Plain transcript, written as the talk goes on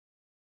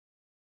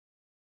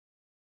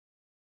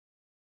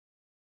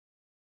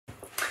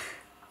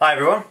Hi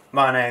everyone,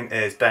 my name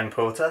is Ben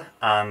Porter,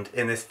 and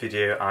in this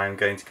video I'm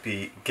going to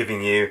be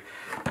giving you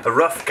a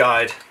rough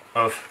guide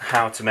of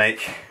how to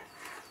make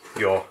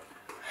your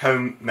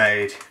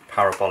homemade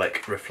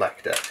parabolic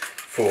reflector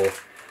for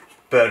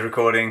bird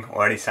recording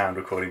or any sound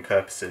recording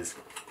purposes.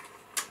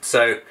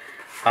 So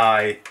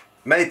I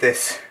made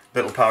this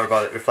little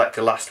parabolic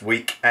reflector last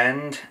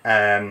weekend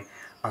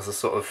as a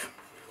sort of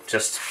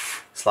just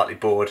slightly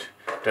bored,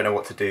 don't know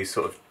what to do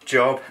sort of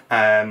job,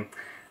 and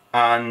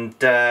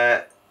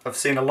I've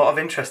seen a lot of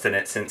interest in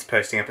it since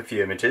posting up a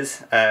few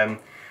images.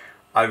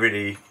 I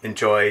really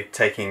enjoy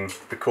taking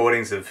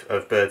recordings of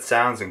bird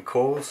sounds and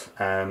calls,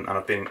 and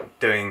I've been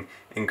doing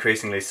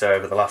increasingly so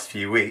over the last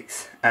few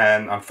weeks.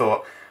 I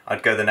thought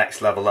I'd go the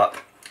next level up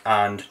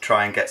and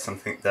try and get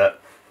something that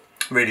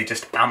really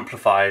just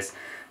amplifies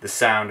the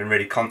sound and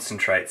really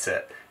concentrates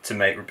it to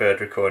make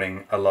bird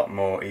recording a lot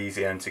more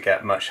easier and to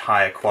get much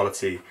higher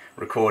quality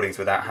recordings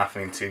without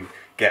having to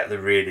get the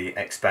really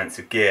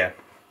expensive gear.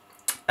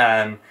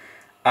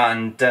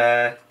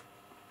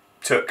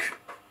 Took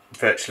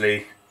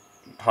virtually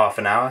half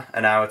an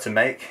hour to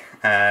make,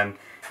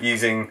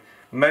 using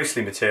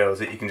mostly materials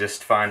that you can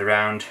just find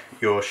around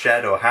your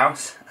shed or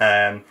house,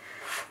 and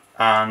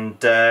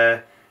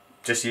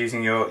just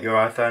using your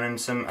iPhone and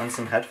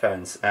some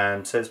headphones.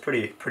 So it's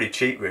pretty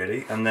cheap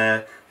really, and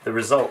the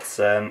results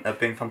have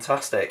been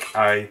fantastic.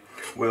 I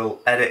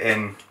will edit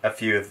in a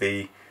few of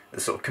the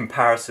sort of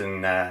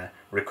comparison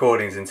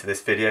recordings into this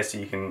video so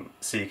you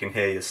can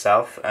hear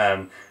yourself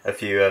a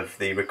few of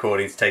the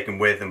recordings taken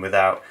with and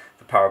without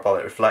the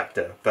parabolic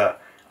reflector,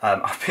 but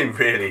I've been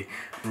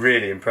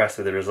really impressed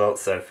with the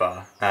results so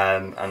far,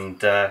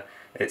 and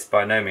it's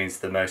by no means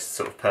the most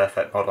sort of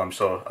perfect model. I'm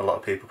sure a lot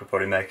of people could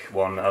probably make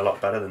one a lot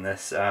better than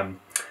this,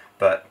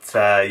 but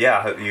yeah,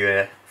 I hope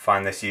you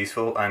find this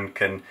useful and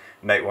can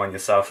make one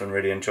yourself and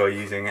really enjoy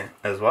using it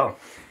as well.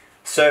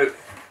 So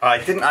I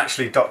didn't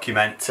actually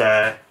document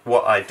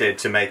what I did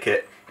to make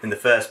it in the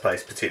first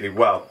place particularly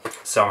well,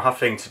 so I'm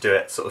having to do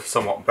it sort of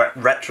somewhat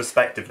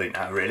retrospectively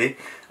now really.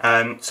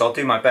 So I'll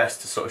do my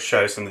best to sort of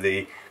show some of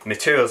the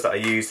materials that I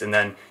used and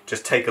then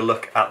just take a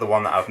look at the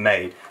one that I've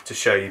made to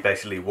show you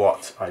basically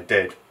what I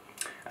did.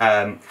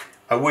 I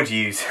would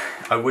use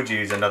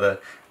another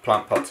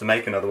plant pot to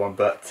make another one,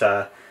 but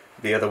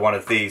the other one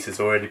of these has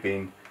already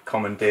been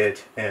commandeered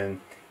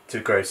in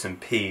to grow some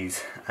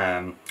peas,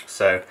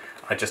 so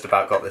I just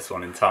about got this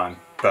one in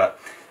time. But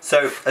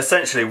so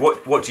essentially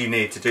what do you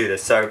need to do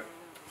this? So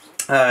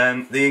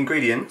the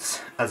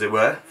ingredients, as it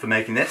were, for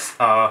making this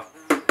are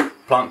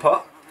plant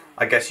pot.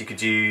 I guess you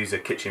could use a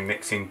kitchen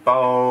mixing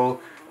bowl,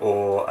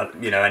 or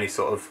you know, any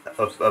sort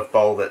of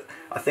bowl that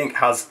I think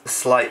has a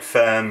slight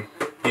firm,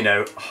 you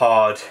know,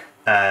 hard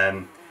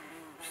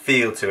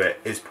feel to it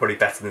is probably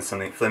better than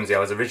something flimsy. I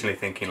was originally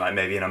thinking like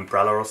maybe an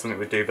umbrella or something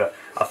would do, but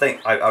I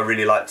think I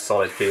really like the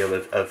solid feel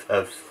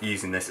of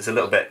using this. It's a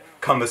little bit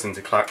cumbersome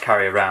to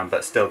carry around,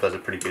 but still does a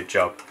pretty good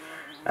job.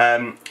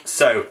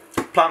 So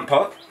plant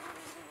pot,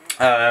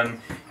 you're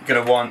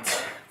going to want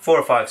 4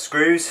 or 5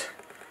 screws,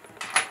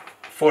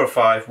 4 or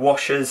 5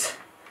 washers,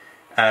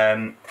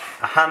 a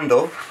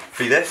handle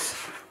for this.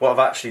 What I've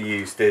actually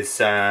used is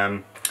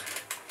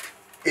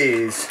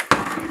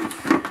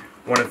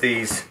one of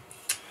these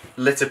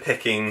litter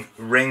picking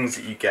rings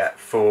that you get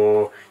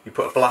for, you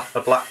put a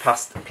black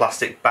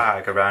plastic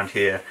bag around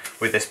here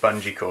with this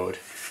bungee cord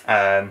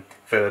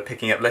for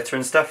picking up litter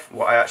and stuff.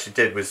 What I actually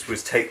did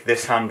was take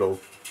this handle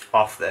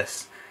off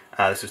this,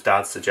 this was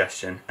Dad's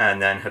suggestion,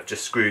 and then have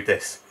just screwed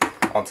this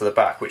onto the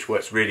back, which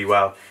works really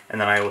well.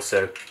 And then I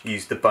also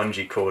used the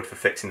bungee cord for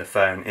fixing the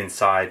phone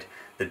inside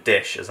the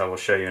dish, as I will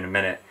show you in a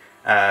minute.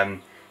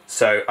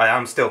 So I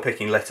am still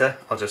picking litter,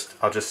 I'll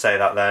just say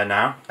that there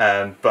now,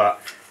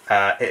 but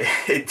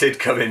it did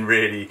come in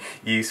really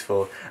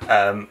useful.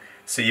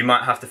 So you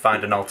might have to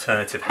find an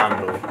alternative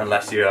handle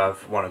unless you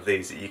have one of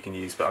these that you can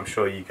use, but I'm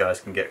sure you guys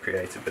can get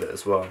creative with it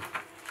as well.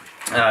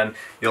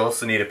 You'll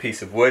also need a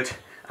piece of wood,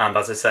 and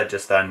as I said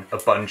just then, a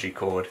bungee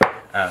cord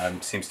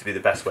seems to be the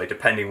best way,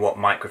 depending what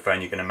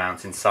microphone you're going to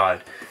mount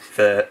inside.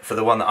 For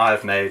the one that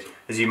I've made,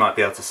 as you might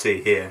be able to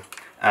see here,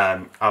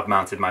 I've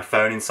mounted my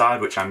phone inside,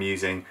 which I'm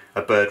using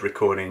a bird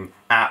recording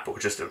app, or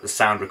just a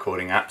sound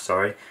recording app,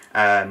 sorry,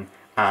 and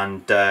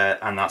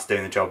that's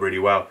doing the job really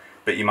well.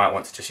 But you might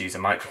want to just use a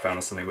microphone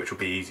or something, which will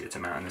be easier to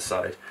mount on the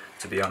side,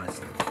 to be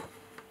honest.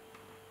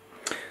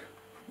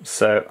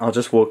 So I'll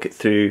just walk it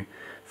through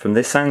from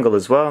this angle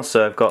as well.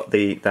 So I've got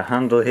the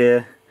handle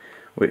here,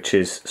 which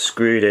is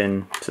screwed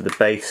in to the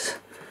base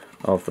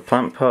of the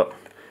plant pot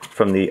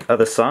from the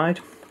other side.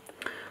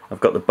 I've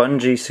got the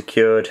bungee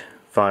secured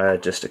via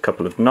just a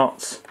couple of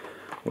knots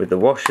with the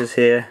washers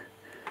here.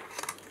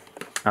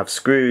 I've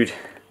screwed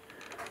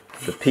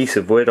the piece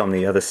of wood on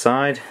the other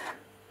side.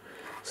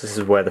 So this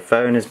is where the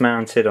phone is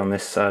mounted, on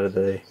this side of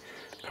the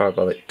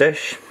parabolic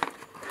dish.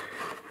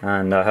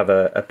 And I have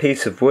a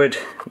piece of wood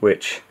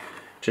which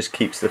just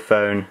keeps the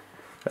phone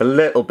a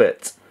little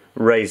bit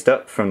raised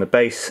up from the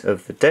base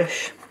of the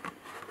dish.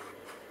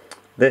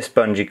 This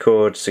bungee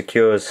cord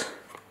secures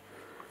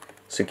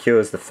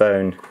the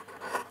phone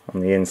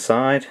on the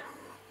inside,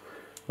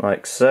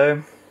 like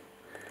so.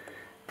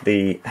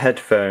 The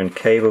headphone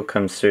cable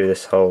comes through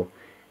this hole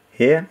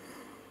here,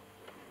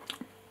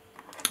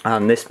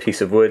 and this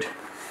piece of wood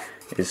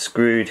is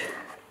screwed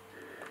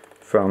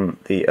from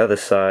the other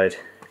side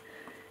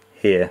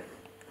here.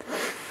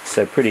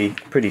 So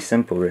pretty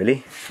simple,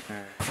 really.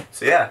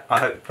 So yeah, I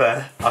hope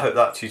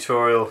that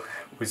tutorial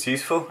was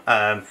useful,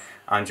 and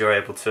you're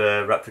able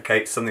to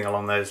replicate something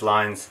along those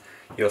lines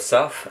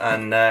yourself,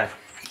 and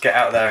get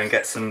out there and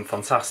get some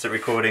fantastic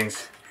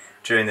recordings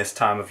during this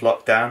time of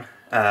lockdown.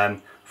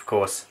 Of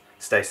course,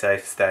 stay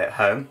safe, stay at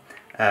home,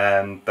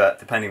 but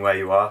depending where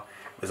you are,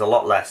 there's a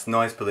lot less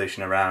noise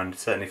pollution around,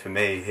 certainly for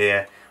me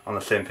here on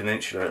the Llyn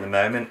Peninsula at the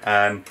moment,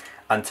 and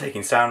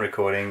taking sound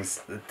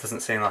recordings, it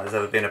doesn't seem like there's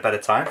ever been a better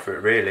time for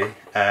it, really.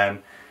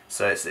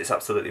 So it's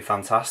absolutely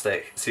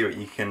fantastic. See what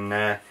you can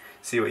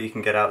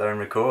get out there and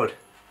record.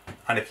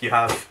 And if you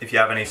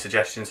have any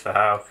suggestions for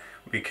how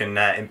we can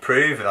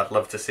improve, I'd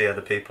love to see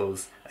other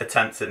people's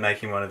attempts at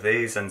making one of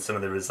these and some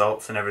of the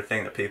results and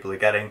everything that people are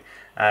getting.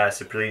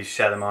 So please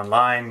share them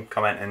online,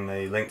 comment in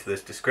the link to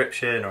this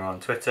description or on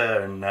Twitter,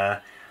 and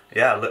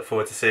yeah, I look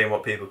forward to seeing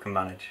what people can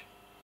manage.